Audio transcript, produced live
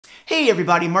Hey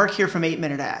everybody, Mark here from 8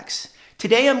 Minute Axe.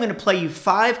 Today I'm going to play you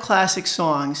 5 classic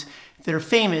songs that are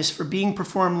famous for being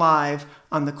performed live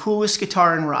on the coolest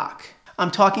guitar in rock.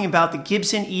 I'm talking about the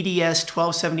Gibson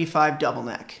EDS-1275 double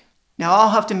neck. Now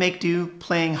I'll have to make do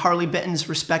playing Harley Benton's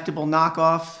respectable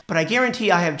knockoff, but I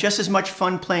guarantee I have just as much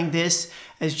fun playing this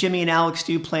as Jimmy and Alex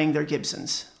do playing their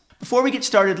Gibsons. Before we get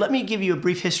started, let me give you a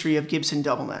brief history of Gibson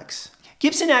double necks.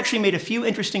 Gibson actually made a few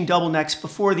interesting double necks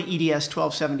before the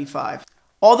EDS-1275.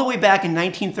 All the way back in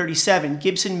 1937,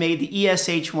 Gibson made the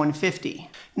ESH-150.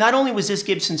 Not only was this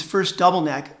Gibson's first double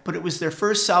neck, but it was their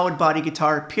first solid body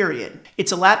guitar, period.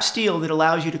 It's a lap steel that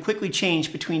allows you to quickly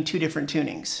change between 2 different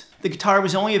tunings. The guitar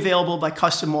was only available by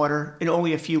custom order, and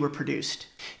only a few were produced.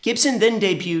 Gibson then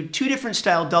debuted 2 different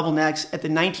style double necks at the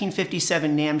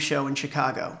 1957 NAMM show in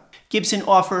Chicago. Gibson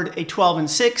offered a 12 and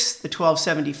 6, the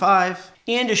 1275,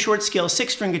 and a short scale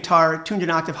 6-string guitar tuned an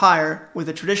octave higher with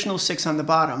a traditional 6 on the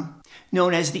bottom,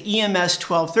 known as the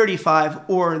EMS-1235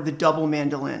 or the double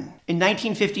mandolin. In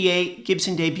 1958,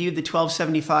 Gibson debuted the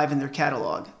 1275 in their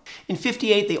catalog. In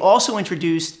 58, they also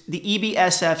introduced the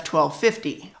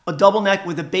EBSF-1250, a double neck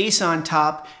with a bass on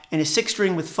top and a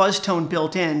 6-string with fuzz tone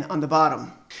built in on the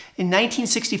bottom. In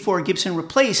 1964, Gibson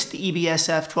replaced the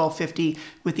EBSF-1250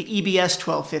 with the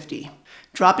EBS-1250,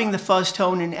 dropping the fuzz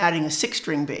tone and adding a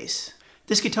 6-string bass.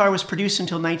 This guitar was produced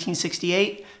until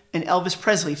 1968, and Elvis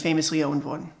Presley famously owned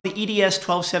one. The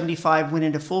EDS-1275 went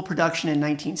into full production in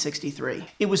 1963.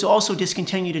 It was also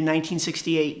discontinued in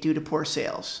 1968 due to poor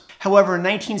sales. However, in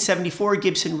 1974,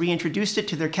 Gibson reintroduced it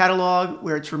to their catalog,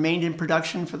 where it's remained in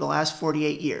production for the last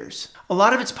 48 years. A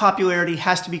lot of its popularity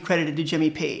has to be credited to Jimmy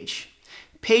Page.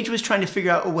 Page was trying to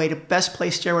figure out a way to best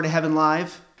play Stairway to Heaven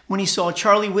live when he saw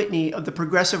Charlie Whitney of the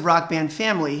progressive rock band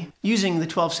Family using the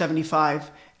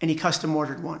 1275, and he custom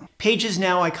ordered one. Page's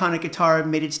now iconic guitar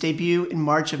made its debut in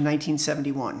March of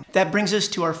 1971. That brings us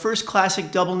to our first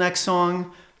classic double neck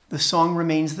song, The Song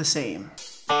Remains the Same.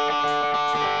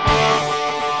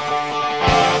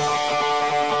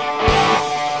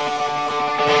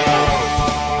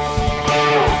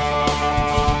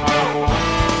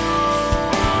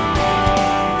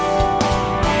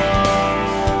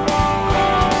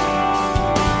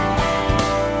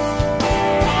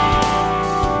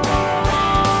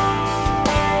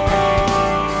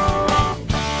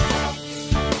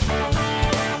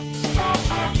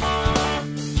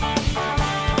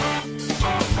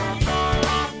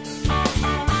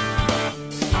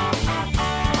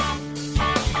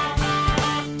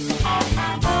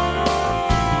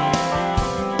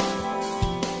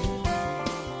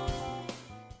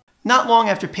 Not long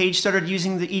after Page started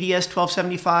using the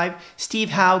EDS-1275,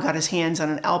 Steve Howe got his hands on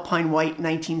an Alpine White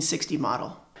 1960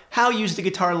 model. Howe used the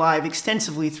guitar live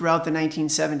extensively throughout the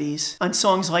 1970s on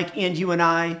songs like And You and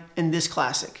I and this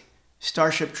classic,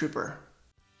 Starship Trooper.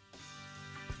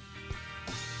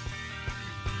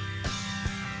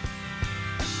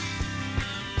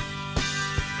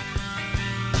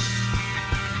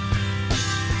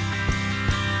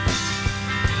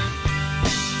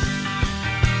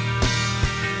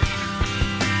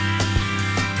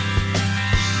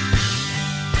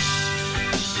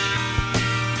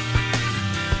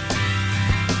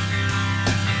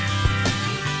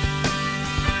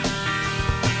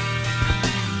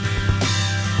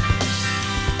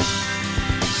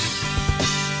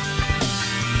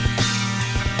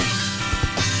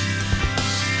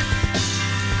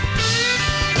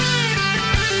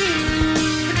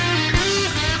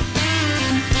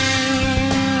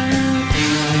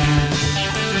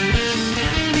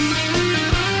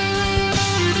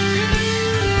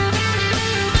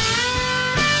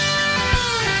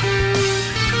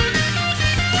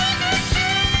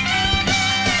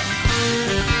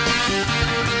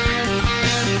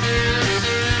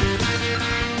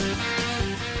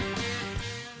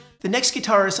 The next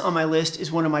guitarist on my list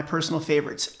is one of my personal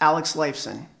favorites, Alex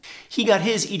Lifeson. He got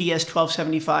his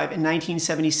EDS-1275 in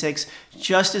 1976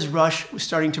 just as Rush was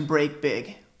starting to break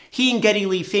big. He and Geddy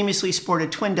Lee famously sported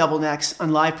twin double necks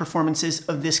on live performances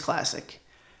of this classic,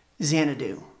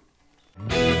 Xanadu.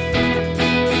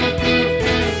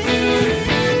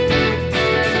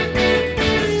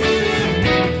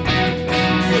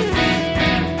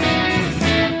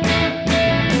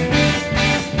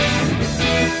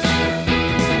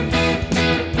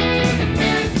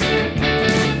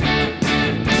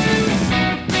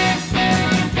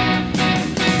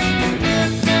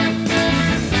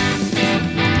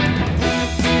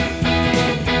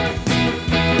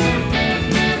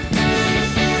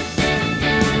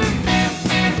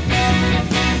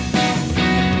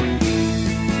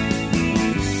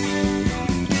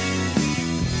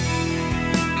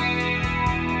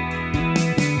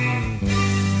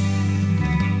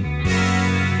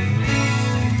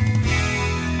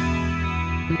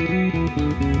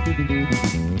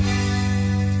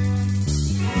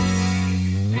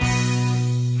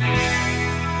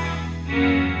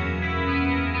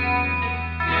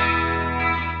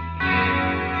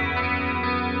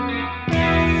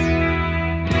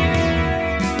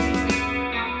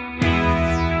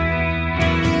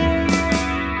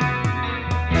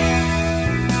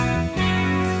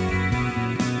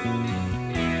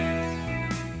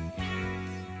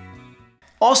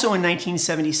 Also in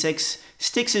 1976,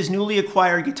 Styx's newly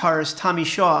acquired guitarist Tommy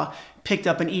Shaw picked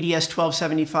up an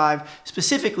EDS-1275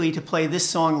 specifically to play this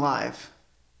song live,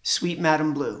 Sweet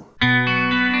Madam Blue.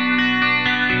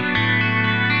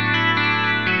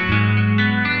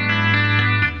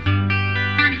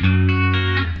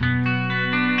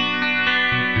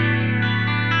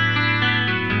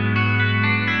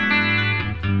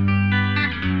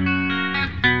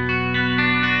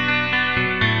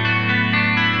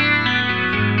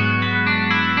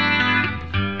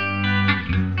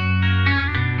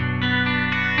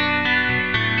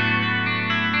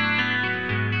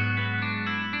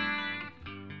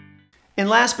 And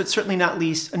last but certainly not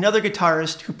least, another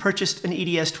guitarist who purchased an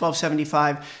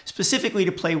EDS-1275 specifically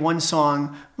to play one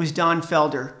song was Don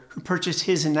Felder, who purchased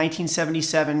his in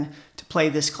 1977 to play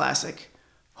this classic,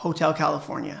 Hotel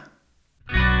California.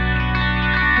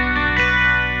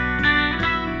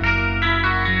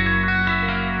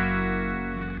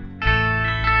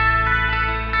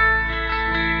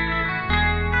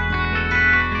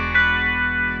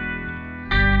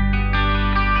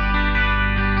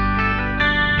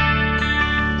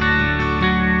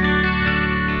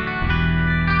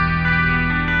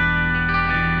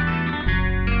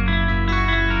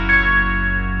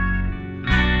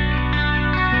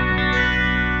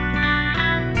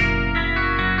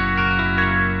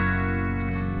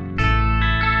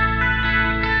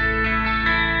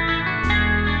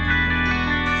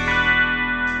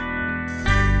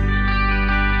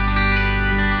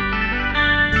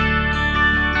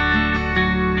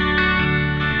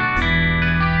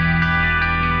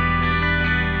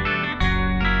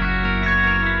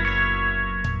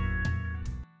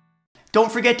 Don't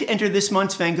forget to enter this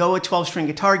month's Vangoa 12-string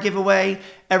guitar giveaway.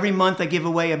 Every month I give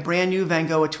away a brand new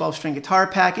Vangoa 12-string guitar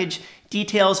package.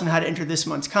 Details on how to enter this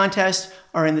month's contest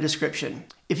are in the description.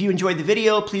 If you enjoyed the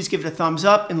video, please give it a thumbs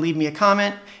up and leave me a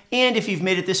comment. And if you've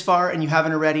made it this far and you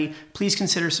haven't already, please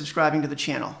consider subscribing to the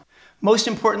channel. Most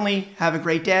importantly, have a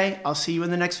great day. I'll see you in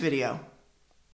the next video.